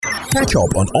Catch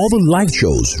up on all the live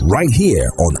shows right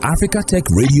here on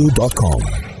africatechradio.com.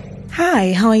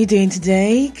 Hi, how are you doing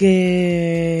today?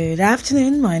 Good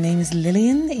afternoon. My name is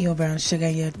Lillian, your brown sugar.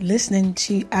 You're listening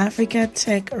to Africa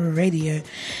Tech Radio.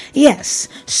 Yes,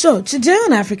 so today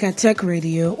on Africa Tech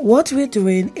Radio, what we're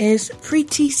doing is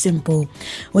pretty simple.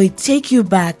 We take you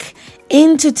back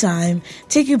into time,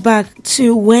 take you back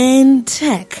to when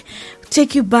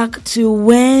take you back to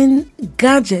when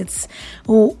gadgets,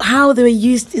 how they were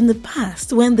used in the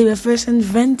past, when they were first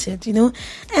invented,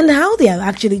 and how they have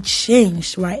actually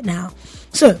changed right now.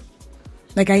 So,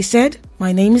 like I said,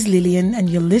 my name is Lillian and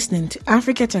you're listening to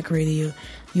Africa Tech Radio.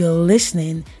 You're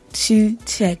listening to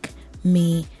Tech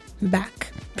Me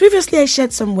Back. Previously, I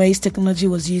shared some ways technology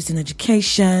was used in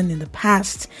education in the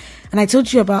past. And I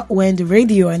told you about when the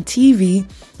radio and TV,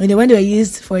 when they were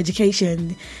used for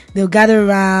education, they'll gather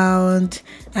around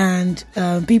and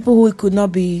people who could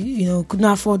not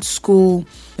afford school,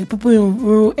 people in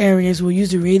rural areas will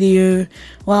use the radio,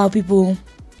 while people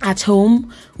at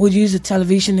home would use the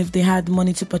television if they had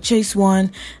money to purchase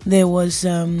one. There was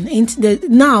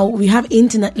now we have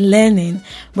internet learning,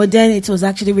 but then it was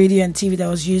actually radio and TV that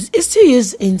was used. It's still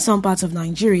used in some parts of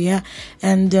Nigeria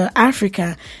and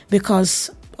Africa because,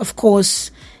 of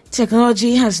course,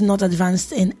 technology has not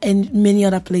advanced in many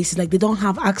other places. Like they don't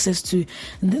have access to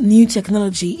new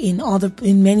technology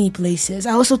in many places.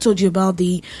 I also told you about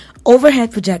the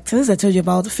overhead projectors. I told you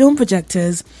about the film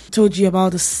projectors. Told you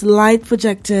about the slide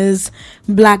projectors,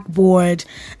 blackboard.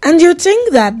 And you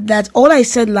think that all I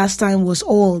said last time was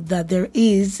all that there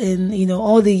is in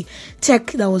all the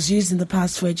tech that was used in the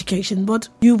past for education, but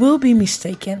you will be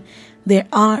mistaken. There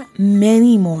are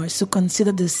many more, so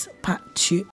consider this part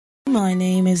 2. My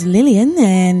name is Lillian,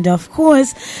 and of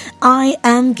course, I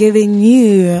am giving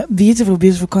you beautiful,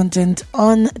 beautiful content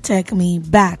on Tech Me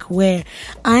Back, where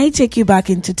I take you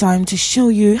back into time to show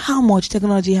you how much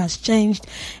technology has changed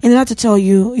in order to tell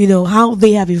you, how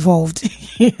they have evolved.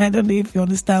 I don't know if you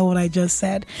understand what I just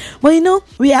said. But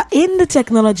we are in the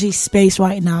technology space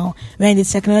right now. We're in the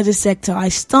technology sector. I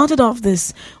started off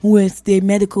this with the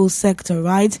medical sector,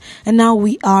 right? And now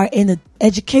we are in the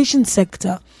education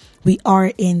sector. We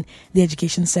are in the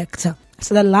education sector.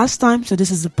 So that last time, so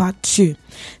this is the part 2.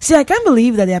 See, I can't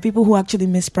believe that there are people who actually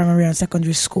miss primary and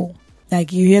secondary school.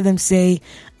 Like you hear them say,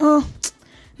 oh,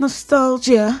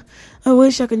 nostalgia. I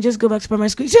wish I can just go back to primary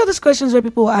school. You see all these questions where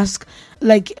people ask,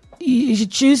 like, you should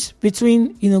choose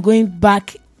between, going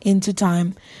back into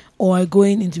time or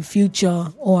going into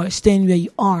future or staying where you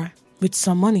are with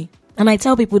some money. And I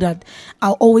tell people that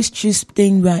I'll always choose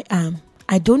staying where I am.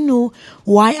 I don't know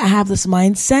why I have this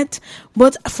mindset,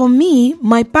 but for me,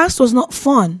 my past was not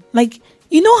fun. Like,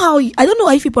 I don't know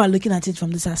if people are looking at it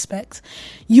from this aspect.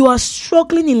 You are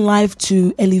struggling in life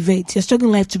to elevate. You're struggling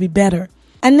in life to be better.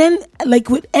 And then, like,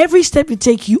 with every step you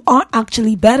take, you are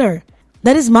actually better.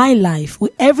 That is my life.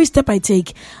 With every step I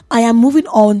take, I am moving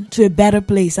on to a better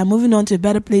place. I'm moving on to a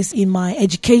better place in my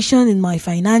education, in my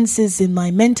finances, in my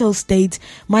mental state,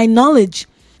 my knowledge.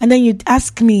 And then you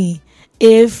ask me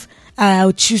if I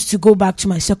would choose to go back to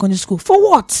my secondary school. For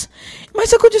what? My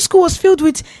secondary school was filled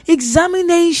with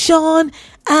examination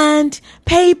and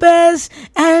papers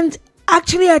and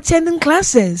actually attending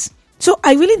classes. So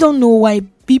I really don't know why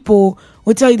people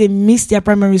will tell you they missed their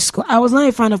primary school. I was not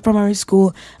a fan of primary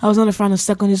school. I was not a fan of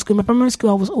secondary school. In my primary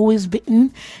school, I was always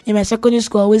beaten. In my secondary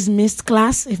school, I always missed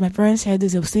class. If my parents heard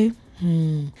this, they would say,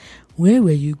 where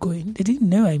were you going? They didn't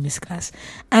know I missed class.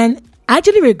 And I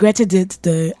actually regretted it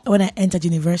when I entered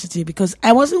university because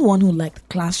I wasn't one who liked the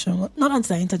classroom. Not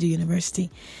until I entered the university.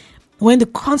 When the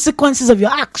consequences of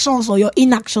your actions or your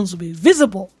inactions will be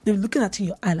visible, they'll be looking at you in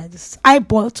your eye like this,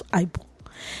 eyeball to eyeball.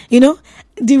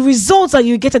 The results that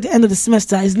you get at the end of the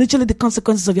semester is literally the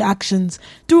consequences of your actions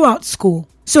throughout school.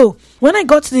 So when I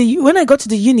got to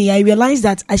the uni, I realized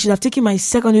that I should have taken my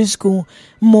secondary school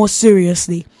more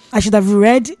seriously. I should have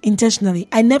read intentionally.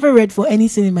 I never read for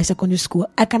anything in my secondary school.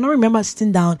 I cannot remember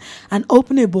sitting down and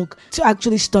opening a book to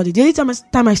actually study. The only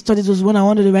time I studied was when I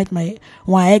wanted to write my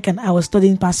WAEC and I was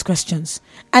studying past questions.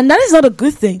 And that is not a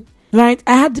good thing, right?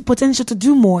 I had the potential to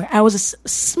do more. I was a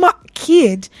smart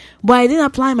kid, but I didn't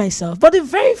apply myself. But the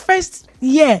very first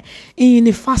year in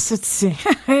university,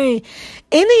 in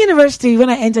the university, when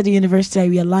I entered the university, I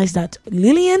realized that,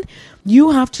 Lillian,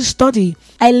 you have to study.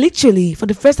 I literally, for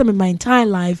the first time in my entire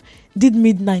life, did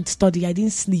midnight study. I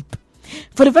didn't sleep.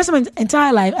 For the first time in my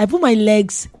entire life, I put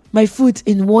my foot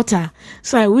in water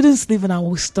so I wouldn't sleep and I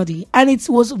would study. And it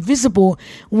was visible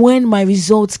when my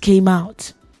results came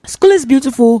out. School is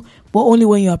beautiful, but only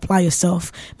when you apply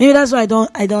yourself. Maybe that's why I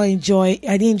didn't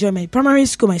enjoy my primary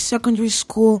school, my secondary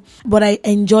school, but I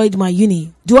enjoyed my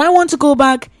uni. Do I want to go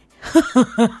back?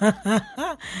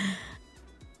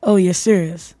 Oh, you're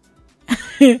serious?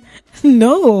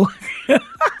 No.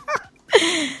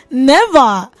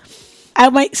 Never. I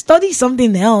might study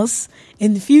something else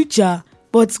in the future,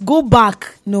 but go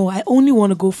back. No, I only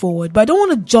want to go forward. But I don't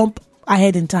want to jump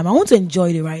ahead in time. I want to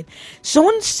enjoy the ride.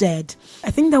 Someone said,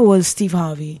 I think that was Steve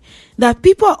Harvey, that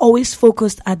people are always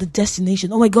focused at the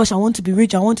destination. Oh my gosh, I want to be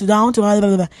rich. I want to blah, blah,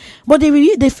 blah, blah. But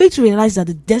they fail to realize that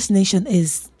the destination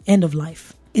is end of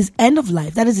life. Is end of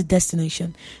life. That is the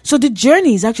destination. So the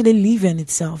journey is actually living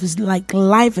itself. It's like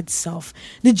life itself.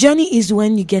 The journey is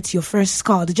when you get your first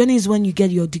car. The journey is when you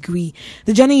get your degree.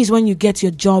 The journey is when you get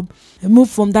your job, move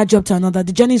from that job to another.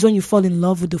 The journey is when you fall in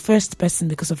love with the first person,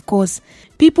 because of course,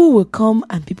 people will come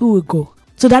and people will go.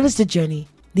 So that is the journey.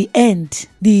 The end,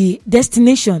 the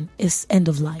destination is end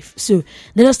of life. So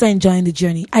let us start enjoying the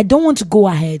journey. I don't want to go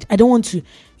ahead. I don't want to,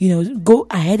 go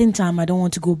ahead in time. I don't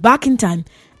want to go back in time.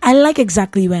 I like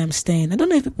exactly where I'm staying. I don't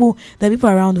know if there are people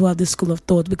around who have this school of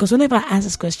thought, because whenever I ask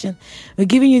this question, we're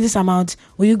giving you this amount,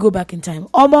 will you go back in time?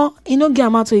 Omo, get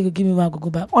amount so you can give me where I go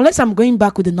back. Unless I'm going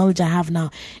back with the knowledge I have now.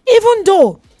 Even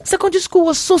though secondary school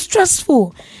was so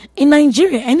stressful in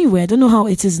Nigeria anyway, I don't know how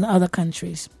it is in other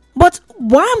countries. But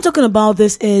why I'm talking about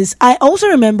this is I also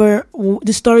remember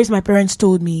the stories my parents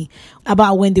told me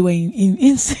about when they were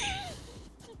in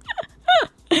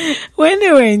when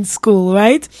they were in school,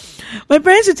 right? My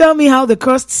parents would tell me how they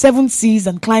crossed 7 seas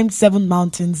and climbed 7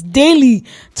 mountains daily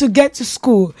to get to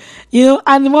school,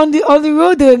 and on the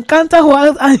road they encounter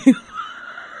wild animals.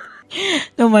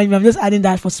 Don't mind me, I'm just adding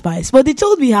that for spice. But they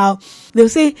told me how they'll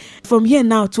say from here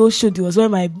now to Oshodi was where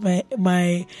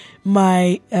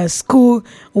my school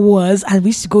was, and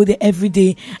we used to go there every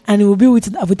day, and it would be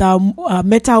with our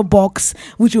metal box,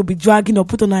 which we'll be dragging or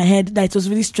put on our head, that it was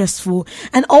really stressful.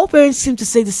 And all parents seem to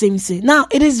say the same thing. Now,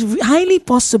 it is highly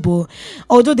possible,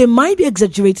 although they might be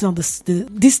exaggerating on the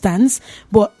distance,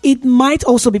 but it might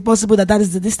also be possible that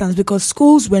is the distance, because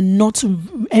schools were not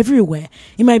everywhere.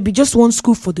 It might be just one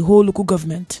school for the whole local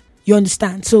government. You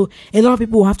understand? So a lot of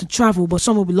people will have to travel, but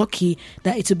some will be lucky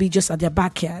that it will be just at their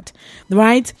backyard,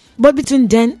 right? But between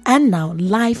then and now,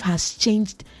 life has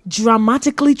changed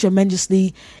dramatically,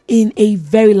 tremendously, in a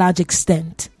very large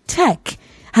extent. Tech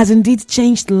has indeed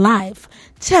changed life.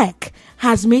 Tech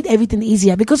has made everything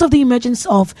easier because of the emergence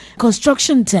of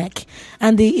construction tech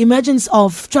and the emergence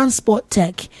of transport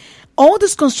tech. All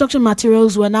these construction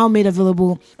materials were now made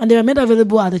available, and they were made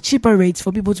available at a cheaper rates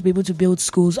for people to be able to build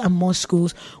schools and more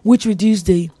schools, which reduced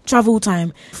the travel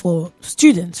time for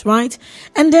students, right?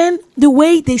 And then the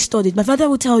way they studied, my father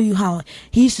would tell you how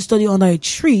he used to study under a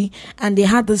tree, and they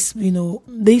had this,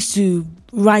 they used to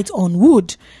write on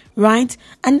wood, right?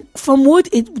 And from wood,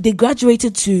 they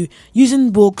graduated to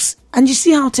using books, and you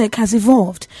see how tech has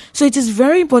evolved. So it is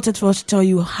very important for us to tell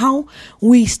you how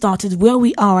we started, where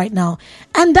we are right now,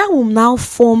 and that will now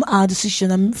form our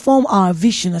decision and form our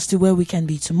vision as to where we can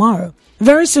be tomorrow.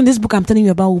 Very soon, this book I'm telling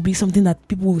you about will be something that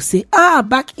people will say,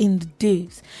 back in the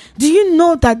days. Do you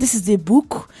know that this is a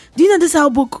book? Do you know this is how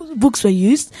books were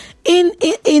used?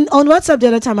 On WhatsApp the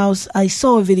other time, I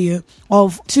saw a video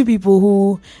of 2 people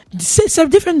who said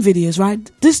different videos,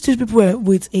 right? These 2 people were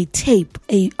with a tape,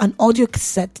 an audio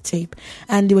cassette tape,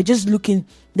 and they were just looking.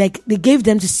 Like, they gave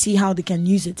them to see how they can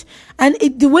use it. And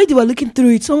the way they were looking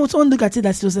through it, someone looked at it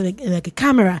as it was like a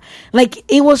camera. Like,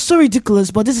 it was so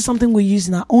ridiculous, but this is something we use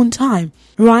in our own time,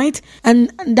 right?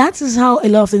 And that is how a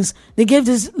lot of things, they gave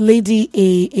this lady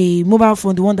a mobile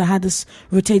phone, the one that had this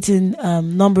rotating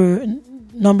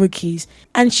number keys,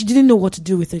 and she didn't know what to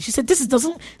do with it. She said, there's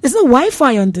no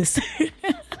Wi-Fi on this.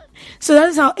 So that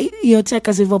is how tech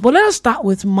has evolved. But let us start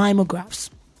with mimeographs.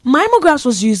 Mimeographs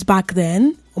was used back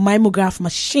then. Mimeograph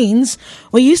machines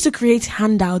were used to create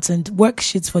handouts and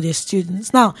worksheets for their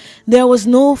students. Now, there was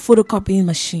no photocopying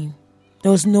machine.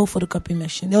 There was no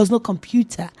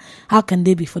computer. How can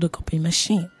they be photocopying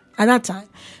machine at that time?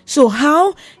 So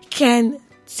how can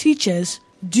teachers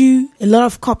do a lot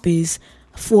of copies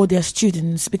for their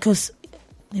students? Because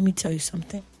let me tell you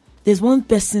something. There's one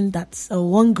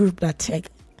group that tech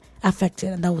affected,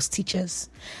 and that was teachers.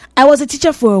 I was a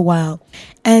teacher for a while,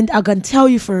 and I can tell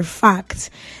you for a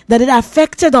fact that it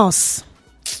affected us.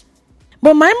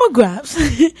 But mimeographs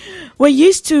were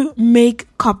used to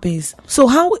make copies. So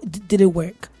how did it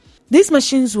work? These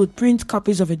machines would print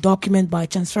copies of a document by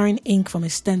transferring ink from a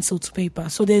stencil to paper.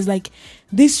 So there's like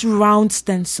this round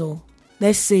stencil.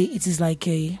 Let's say it is like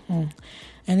I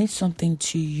need something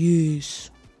to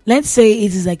use. Let's say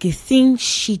it is like a thin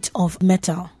sheet of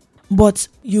metal, but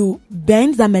you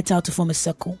bend that metal to form a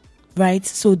circle, right?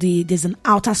 So there's an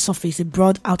outer surface, a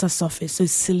broad outer surface, so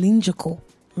it's cylindrical,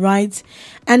 right?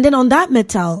 And then on that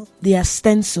metal, there are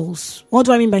stencils. What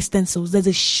do I mean by stencils? There's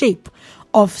a shape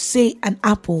of, say, an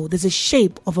apple. There's a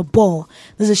shape of a ball.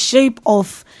 There's a shape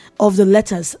of the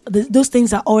letters. Those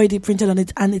things are already printed on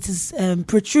it, and it is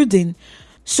protruding.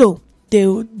 So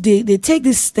they take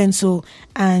this stencil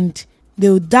and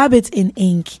they'll dab it in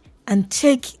ink and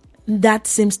take that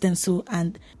same stencil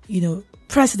and,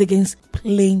 press it against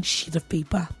plain sheet of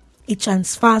paper. It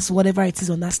transfers whatever it is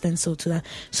on that stencil to that.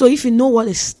 So if you know what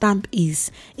a stamp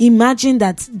is, imagine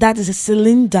that is a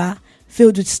cylinder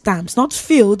filled with stamps. Not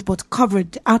filled, but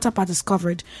covered. The outer part is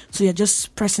covered. So you're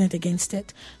just pressing it against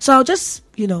it. So I'll just,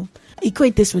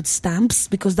 equate this with stamps,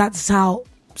 because that's how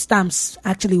stamps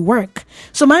actually work.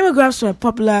 So mimeographs were a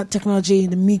popular technology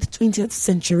in the mid-20th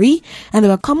century, and they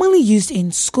were commonly used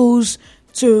in schools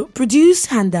to produce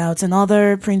handouts and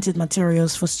other printed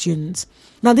materials for students.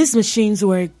 Now, these machines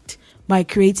worked by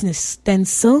creating a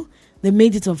stencil. They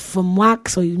made it from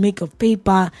wax, or you make of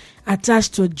paper,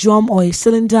 attached to a drum or a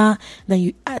cylinder. Then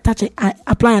you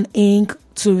apply an ink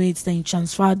to it. Then you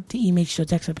transfer the image to a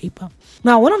text or paper.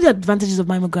 Now, one of the advantages of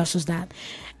mimeographs was that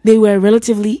they were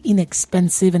relatively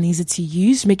inexpensive and easy to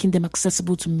use, making them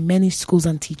accessible to many schools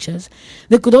and teachers.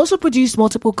 They could also produce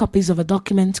multiple copies of a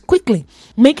document quickly,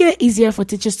 making it easier for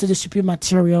teachers to distribute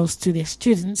materials to their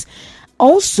students.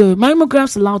 Also,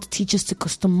 mimeographs allowed teachers to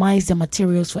customize their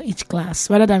materials for each class,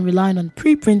 rather than relying on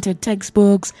pre-printed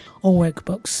textbooks or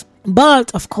workbooks.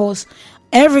 But, of course,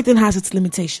 everything has its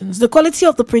limitations. The quality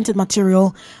of the printed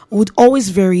material would always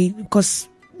vary, because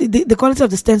the quality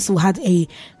of the stencil had a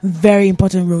very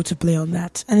important role to play on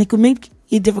that, and it could make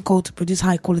it difficult to produce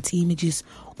high quality images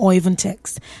or even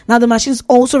text. Now, the machines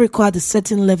also required a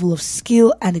certain level of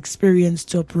skill and experience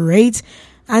to operate,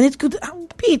 and it could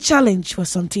be a challenge for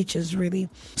some teachers, really.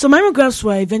 So mimeographs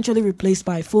were eventually replaced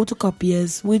by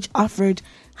photocopiers, which offered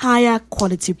higher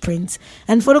quality prints.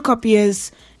 And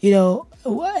photocopiers,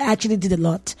 actually did a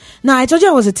lot. Now, I told you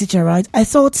I was a teacher, right? I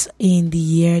taught in the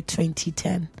year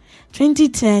 2010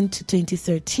 to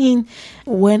 2013,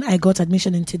 when I got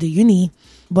admission into the uni.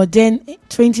 But then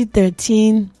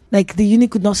 2013, the uni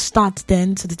could not start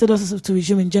then, so they told us to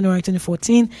resume in January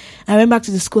 2014. I went back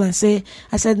to the school and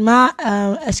I said,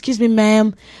 excuse me,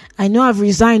 ma'am, I know I've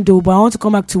resigned though, but I want to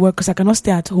come back to work because I cannot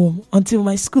stay at home until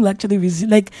my school actually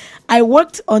resumed. I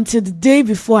worked until the day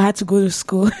before I had to go to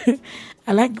school.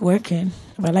 I like working,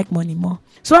 but I like money more.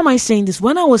 So why am I saying this?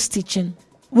 When I was teaching,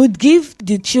 would give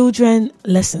the children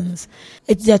lessons.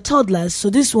 They're toddlers, so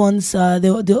these ones they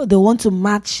want to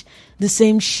match the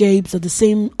same shapes or the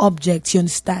same objects. You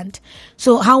understand?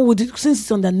 So since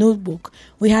it's on the notebook,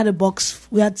 we had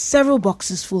several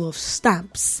boxes full of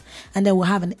stamps, and then we'll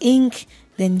have an ink.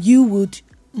 Then you would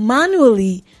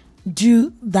manually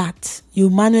do that. You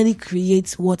manually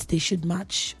create what they should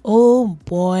match. Oh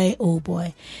boy,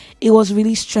 it was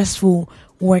really stressful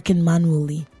working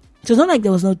manually. So it's not like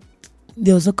there was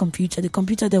no computer. The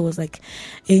computer there was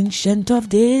ancient of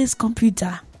days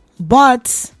computer,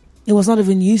 but it was not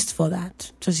even used for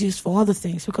that. It was used for other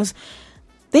things, because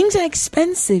things are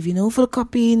expensive,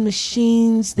 photocopying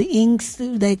machines, the inks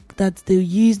that they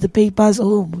use, the papers.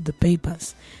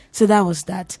 So that was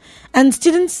that. And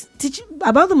students teach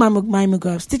about the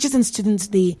mimeographs. Teachers and students,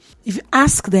 if you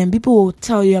ask them, people will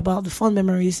tell you about the fond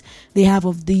memories they have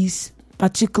of these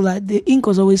particular. The ink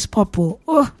was always purple.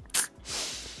 Oh,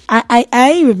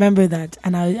 I remember that,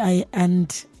 and I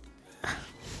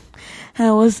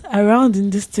was around in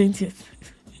this 20th.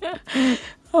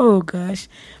 Oh gosh.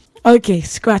 Okay,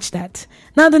 scratch that.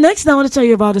 Now the next thing I want to tell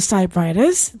you about is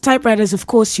typewriters. Typewriters, of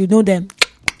course, you know them.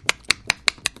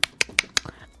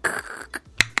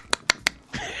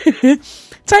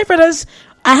 Typewriters.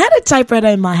 I had a typewriter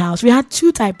in my house. We had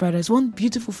two typewriters, one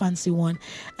beautiful fancy one,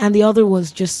 and the other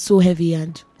was just so heavy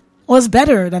and was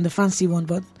better than the fancy one,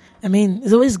 but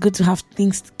it's always good to have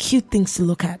cute things to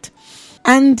look at.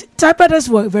 And typewriters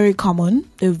were very common.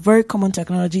 They were very common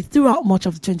technology throughout much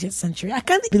of the 20th century. I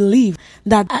can't believe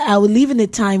that I would live in a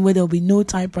time where there will be no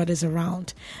typewriters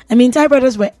around.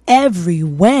 Typewriters were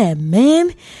everywhere,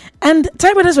 man. And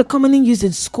typewriters were commonly used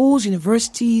in schools,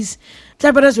 universities.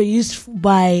 Typewriters were used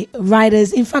by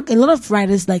writers. In fact, a lot of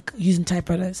writers like using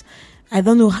typewriters. I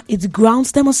don't know, it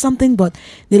grounds them or something, but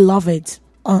they love it.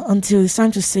 Until it's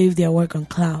time to save their work on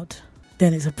cloud,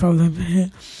 then it's a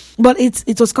problem. But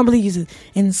it was commonly used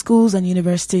in schools and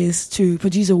universities to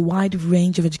produce a wide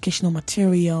range of educational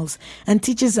materials. And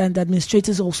teachers and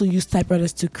administrators also used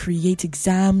typewriters to create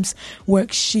exams,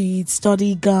 worksheets,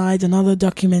 study guides, and other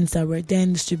documents that were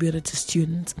then distributed to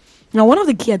students. Now, one of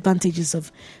the key advantages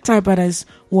of typewriters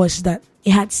was that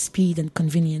it had speed and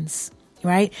convenience.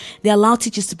 right? They allow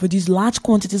teachers to produce large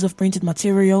quantities of printed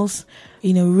materials,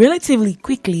 relatively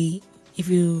quickly if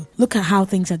you look at how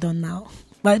things are done now.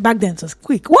 But back then it was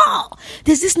quick. Wow!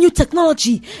 There's this new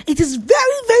technology. It is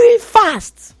very, very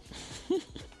fast.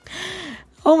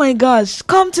 Oh my gosh.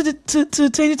 Come to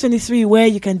 2023 where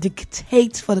you can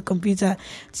dictate for the computer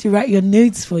to write your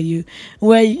notes for you,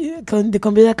 where the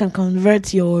computer can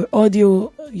convert your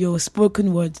audio, your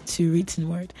spoken word to written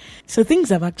word. So things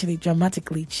have actually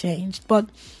dramatically changed. But,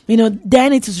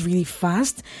 then it was really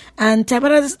fast, and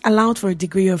typewriters allowed for a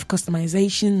degree of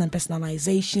customization and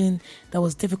personalization that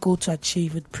was difficult to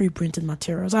achieve with pre-printed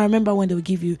materials. I remember when they would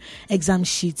give you exam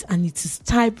sheets and it is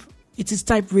type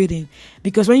reading,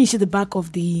 because when you see the back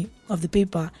of the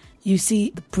paper, you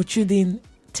see the protruding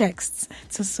text.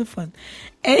 It's just so fun.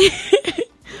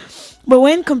 But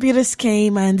when computers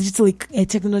came and digital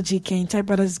technology came,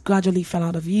 typewriters gradually fell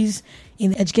out of use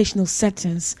in educational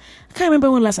settings. I can't remember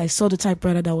when last I saw the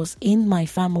typewriter that was in my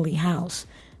family house,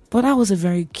 but that was a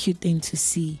very cute thing to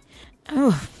see.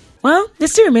 Oh. Well, they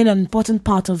still remain an important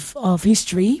part of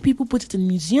history. People put it in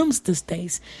museums these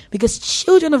days because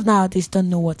children of nowadays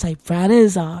don't know what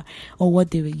typewriters are or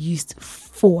what they were used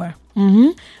for.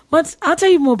 But I'll tell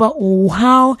you more about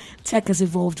how tech has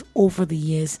evolved over the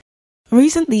years.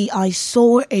 Recently, I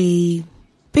saw a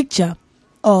picture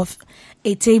of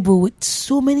a table with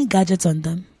so many gadgets on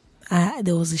them.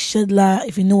 There was a shuttler,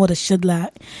 if you know what a shuttler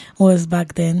was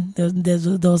back then.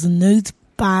 There was a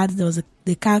notepad, there was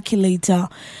the calculator,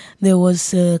 there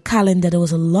was a calendar, there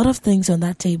was a lot of things on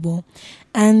that table.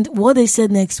 And what they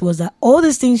said next was that all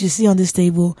these things you see on this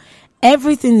table,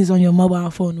 everything is on your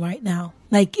mobile phone right now.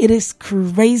 Like, it is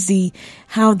crazy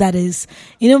how that is.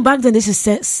 Back then they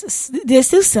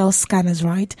still sell scanners,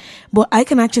 right? But I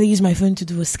can actually use my phone to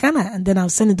do a scanner, and then I'll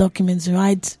send the documents,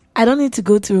 right? I don't need to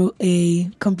go to a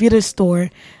computer store.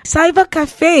 Cyber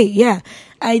cafe, yeah.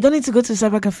 I don't need to go to a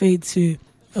cyber cafe to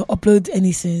upload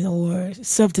anything or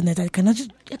surf the net. I can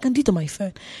do it on my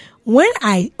phone. When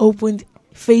I opened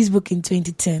Facebook in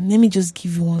 2010, let me just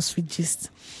give you one sweet gist.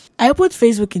 I opened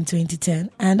Facebook in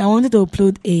 2010 and I wanted to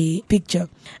upload a picture.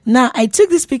 Now, I took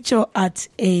this picture at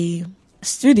a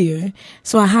studio,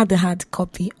 so I had the hard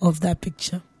copy of that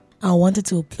picture. I wanted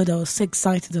to upload. I was so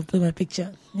excited to upload my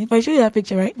picture. If I show you that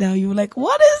picture right now, you're like,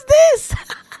 what is this?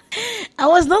 I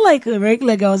was not like a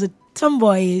regular girl. I was a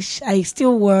tomboyish. I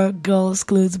still wore girls'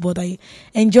 clothes, but I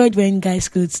enjoyed wearing guys'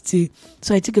 clothes too.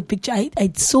 So I took a picture.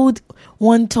 I sewed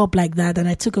one top like that, and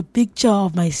I took a picture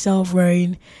of myself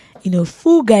wearing,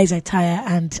 full guys attire,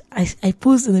 and I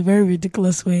posed in a very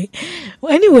ridiculous way.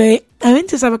 Well, anyway, I went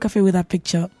to Cyber Cafe with that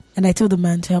picture, and I told the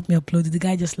man to help me upload it. The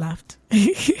guy just laughed.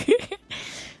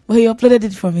 But he uploaded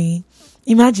it for me.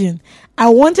 Imagine, I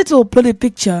wanted to upload a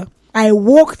picture. I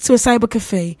walked to a Cyber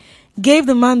Cafe, gave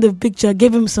the man the picture,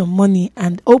 gave him some money,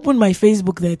 and opened my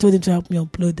Facebook there. I told him to help me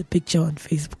upload the picture on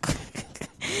Facebook.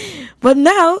 But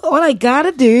now, all I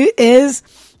gotta do is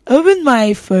open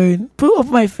my phone, put up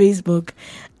my Facebook,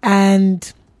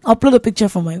 and upload a picture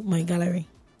from my gallery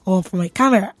or from my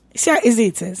camera. See how easy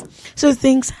it is. So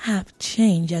things have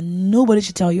changed, and nobody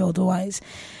should tell you otherwise.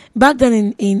 Back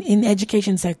then in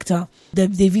education sector,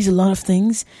 they've used a lot of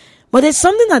things. But there's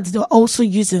something that they're also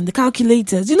using, the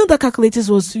calculators. That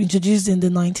calculators was introduced in the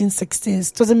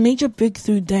 1960s. It was a major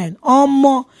breakthrough then. No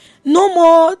more. No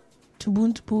more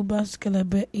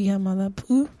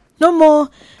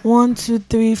 1, 2,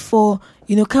 3, 4,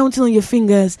 counting on your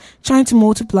fingers, trying to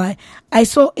multiply. I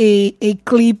saw a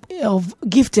clip of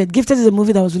Gifted. Gifted is a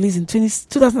movie that was released in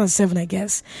 2007, I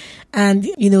guess. And,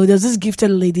 there was this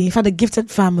gifted lady, in fact, a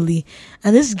gifted family.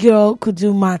 And this girl could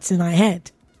do maths in her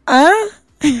head. I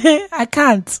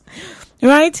can't.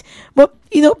 Right? But,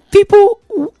 people,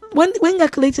 when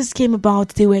calculators came about,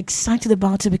 they were excited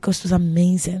about it because it was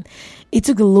amazing. It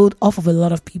took a load off of a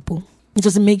lot of people. It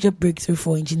was a major breakthrough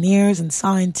for engineers and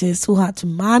scientists who had to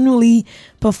manually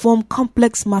perform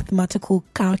complex mathematical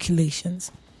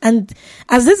calculations. And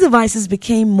as these devices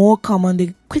became more common,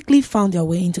 they quickly found their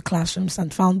way into classrooms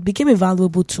and became a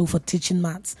valuable tool for teaching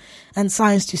maths and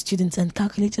science to students. And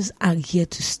calculators are here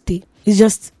to stay. It's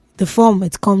just the form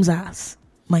it comes as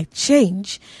might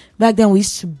change. Back then, we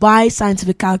used to buy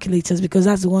scientific calculators because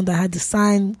that's the one that had the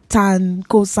sine, tan,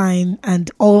 cosine,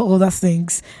 and all other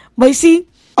things. But you see,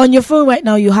 on your phone right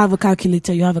now, you have a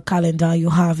calculator, you have a calendar, you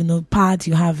have pads,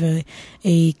 you have a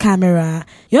camera,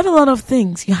 you have a lot of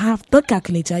things. You have the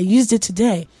calculator. I used it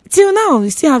today. Till now, we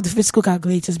still have the physical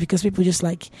calculators because people just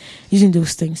like using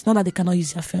those things. Not that they cannot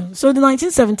use their phone. So the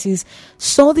 1970s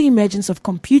saw the emergence of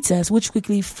computers, which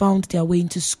quickly found their way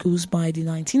into schools by the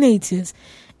 1980s.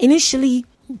 Initially,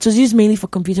 It was used mainly for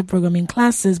computer programming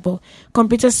classes, but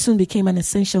computers soon became an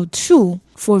essential tool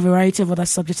for a variety of other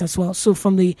subjects as well. So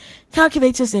from the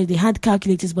calculators, they had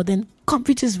calculators, but then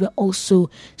computers were also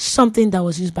something that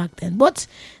was used back then. But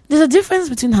there's a difference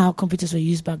between how computers were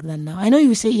used back then now. I know you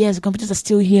will say, yes, the computers are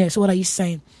still here. So what are you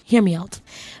saying? Hear me out.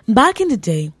 Back in the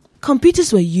day,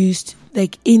 computers were used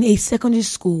like in a secondary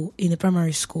school, in a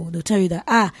primary school. They'll tell you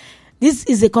that, this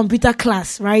is a computer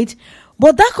class, right?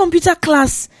 But that computer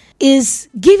class is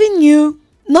giving you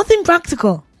nothing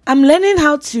practical. I'm learning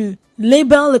how to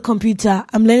label the computer.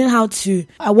 I'm learning how to,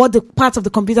 what the parts of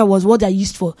the computer was, what they're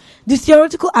used for. The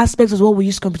theoretical aspects was what we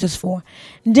use computers for.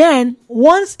 Then,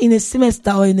 once in a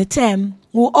semester or in a term,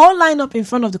 we'll all line up in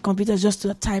front of the computers just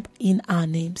to type in our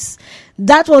names.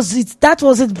 That was it. That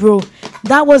was it, bro.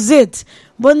 That was it.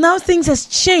 But now things has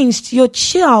changed. Your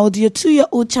child, your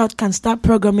 2-year-old child can start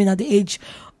programming at the age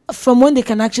from when they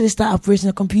can actually start operating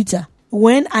a computer.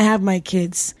 When I have my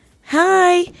kids,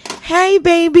 hi, hey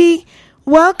baby,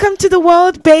 welcome to the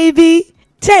world, baby.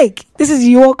 This is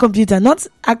your computer, not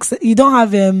access. You don't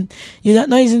have you're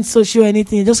not using social or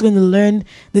anything. You're just going to learn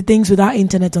the things without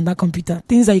internet on that computer.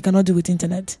 Things that you cannot do with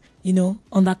internet,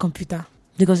 on that computer,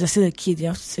 because you're still a kid. You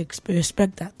have to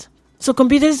respect that. So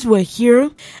computers were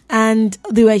here, and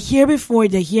they were here before.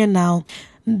 They're here now.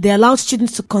 They allowed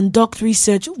students to conduct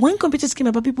research. When computers came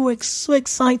about, people were so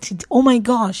excited. Oh my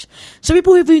gosh. So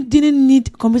people even didn't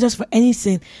need computers for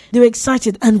anything. They were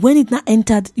excited. And when it now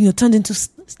entered, turned into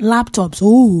laptops.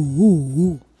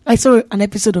 Ooh. I saw an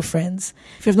episode of Friends.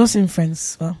 If you've not seen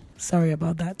Friends, well, sorry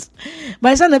about that.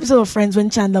 But I saw an episode of Friends when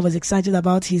Chandler was excited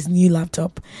about his new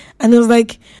laptop. And it was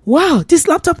like, wow, this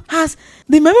laptop has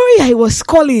the memory I was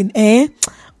calling,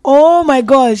 Oh my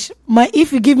gosh!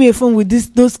 If you give me a phone with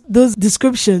those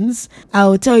descriptions, I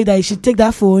will tell you that you should take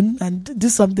that phone and do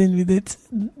something with it.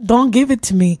 Don't give it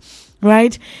to me,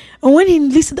 right? And when he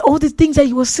listed all the things that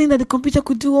he was saying that the computer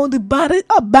could do, all the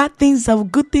bad things, or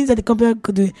good things that the computer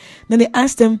could do, then they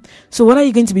asked him, "So what are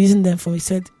you going to be using them for?" He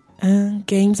said,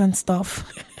 "Games and stuff."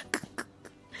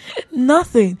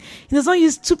 Nothing. He does not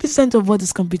use 2% of what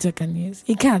this computer can use.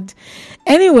 He can't.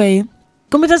 Anyway.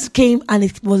 Computers came and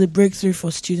it was a breakthrough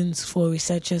for students, for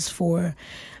researchers, for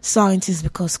scientists,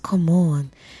 because come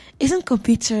on, isn't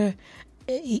computer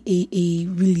a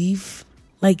relief?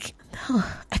 Like,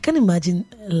 I can't imagine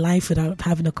life without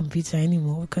having a computer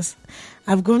anymore, because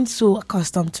I've grown so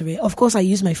accustomed to it. Of course, I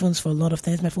use my phones for a lot of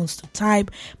things, my phones to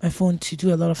type, my phone to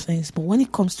do a lot of things. But when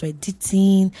it comes to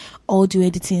editing, audio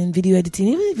editing, video editing,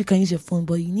 even if you can use your phone,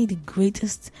 but you need the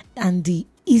greatest and the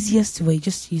easiest way,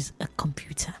 just use a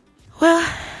computer. Well,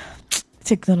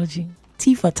 technology,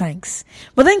 T for tanks.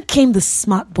 But then came the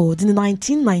smart board in the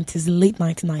 1990s, the late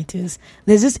 1990s.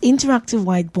 There's this interactive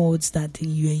whiteboards that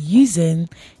you were using.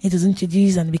 It was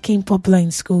introduced and became popular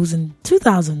in schools in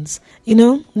 2000s.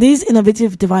 These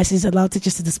innovative devices allow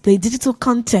teachers to display digital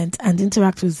content and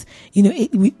interact with,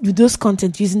 with those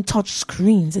content using touch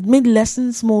screens. It made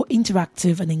lessons more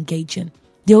interactive and engaging.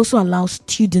 They also allow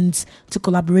students to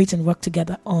collaborate and work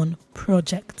together on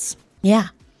projects. Yeah.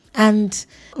 And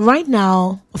right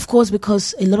now, of course,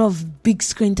 because a lot of big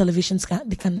screen televisions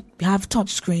can have touch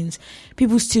screens,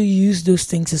 people still use those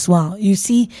things as well. You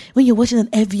see, when you're watching an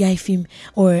FBI film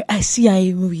or a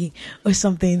CIA movie or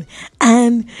something,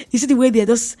 and you see the way they're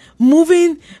just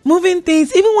moving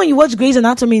things. Even when you watch Grey's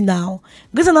Anatomy now,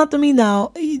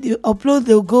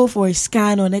 they'll go for a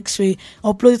scan or an X-ray,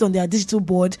 upload it on their digital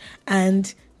board,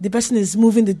 and the person is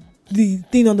moving the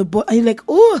thing on the board, and you're like,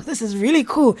 oh, this is really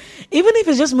cool. Even if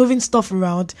it's just moving stuff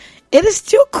around, it is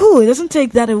still cool. It doesn't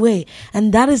take that away.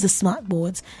 And that is the smart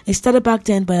boards. It started back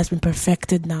then, but has been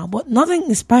perfected now. But nothing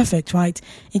is perfect, right?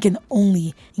 It can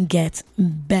only get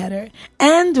better.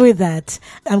 And with that,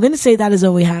 I'm going to say that is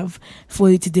all we have for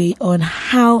you today on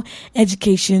how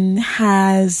education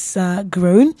has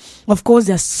grown. Of course,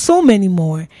 there's so many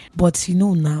more, but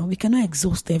now we cannot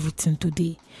exhaust everything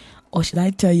today. Or should I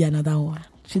tell you another one?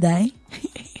 Should I?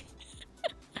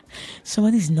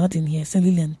 Somebody's nodding here. So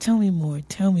Lillian, tell me more.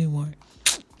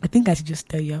 I think I should just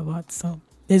tell you about some.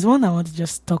 There's one I want to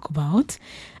just talk about,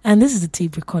 and this is the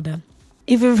tape recorder.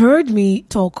 If you've heard me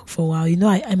talk for a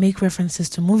while, I make references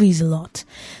to movies a lot.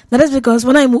 That is because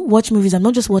when I watch movies, I'm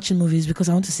not just watching movies because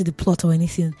I want to see the plot or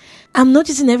anything. I'm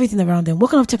noticing everything around them. What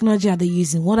kind of technology are they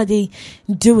using? What are they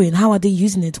doing? How are they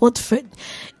using it?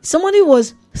 Somebody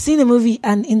was seeing a movie,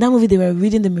 and in that movie, they were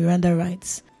reading the Miranda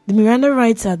rights. The Miranda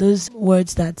rights are those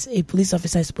words that a police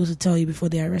officer is supposed to tell you before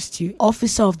they arrest you.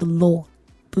 Officer of the law,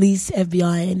 police,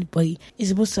 FBI, anybody is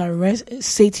supposed to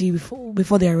say to you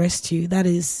before they arrest you. That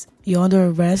is, you're under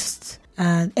arrest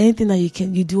and anything that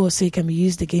you do or say can be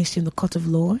used against you in the court of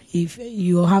law. If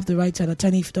you have the right to an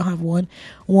attorney, if you don't have one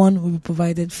will be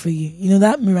provided for you. You know,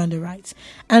 that Miranda rights.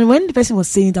 And when the person was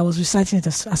saying it, I was reciting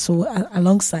it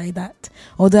alongside that.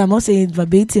 Although I'm not saying it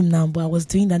verbatim now, but I was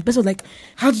doing that. The person was like,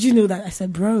 how did you know that? I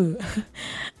said, bro,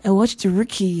 I watched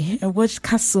Rookie, I watched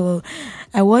Castle,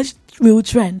 I watched Will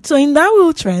Trent. So in that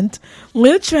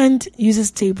Will Trent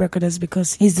uses tape recorders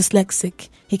because he's dyslexic.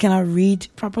 He cannot read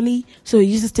properly, so he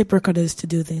uses tape recorders to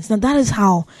do things. Now that is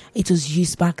how it was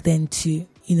used back then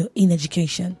in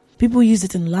education. People use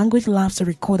it in language labs to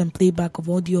record and play back of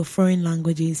audio of foreign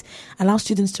languages, allow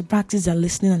students to practice their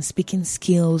listening and speaking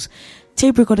skills.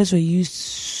 Tape recorders were used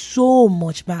so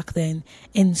much back then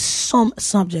in some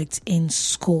subjects in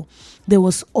school. There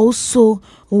was also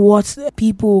what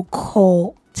people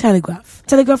call telegraph.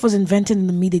 Telegraph was invented in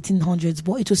the mid-1800s,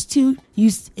 but it was still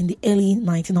used in the early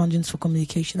 1900s for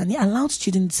communication, and it allowed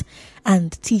students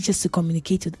and teachers to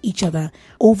communicate with each other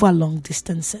over long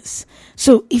distances.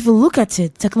 So if you look at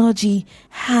it, technology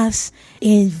has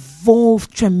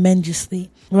evolved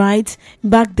tremendously, right?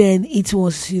 Back then, it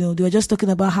was, they were just talking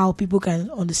about how people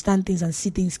can understand things and see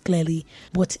things clearly,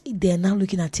 but they're now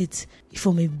looking at it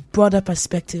from a broader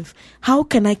perspective. How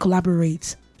can I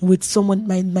collaborate with someone,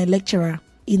 my lecturer,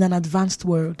 in an advanced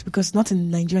world? Because not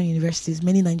in Nigerian universities,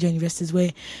 many Nigerian universities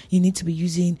where you need to be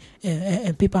using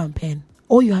a paper and pen.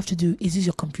 All you have to do is use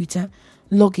your computer,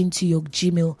 log into your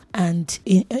Gmail, and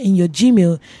in your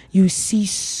Gmail, you see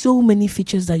so many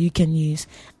features that you can use,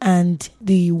 and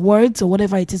the words or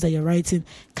whatever it is that you're writing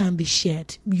can be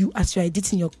shared. You, as you're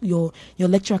editing, your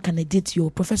lecturer can edit,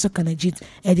 your professor can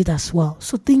edit as well.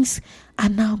 So things are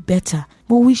now better,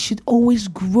 but we should always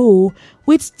grow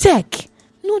with tech.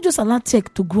 Not just allow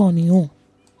tech to grow on your own.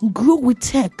 Grow with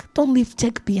tech. Don't leave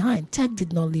tech behind. Tech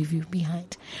did not leave you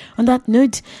behind. On that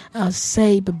note, I'll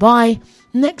say bye-bye.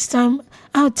 Next time,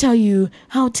 I'll tell you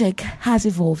how tech has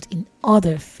evolved in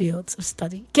other fields of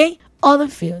study. Okay? Other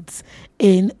fields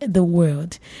in the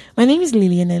world. My name is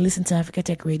Lily and I listen to Africa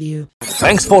Tech Radio.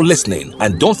 Thanks for listening,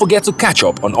 and don't forget to catch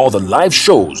up on all the live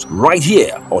shows right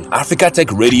here on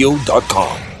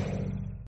africatechradio.com.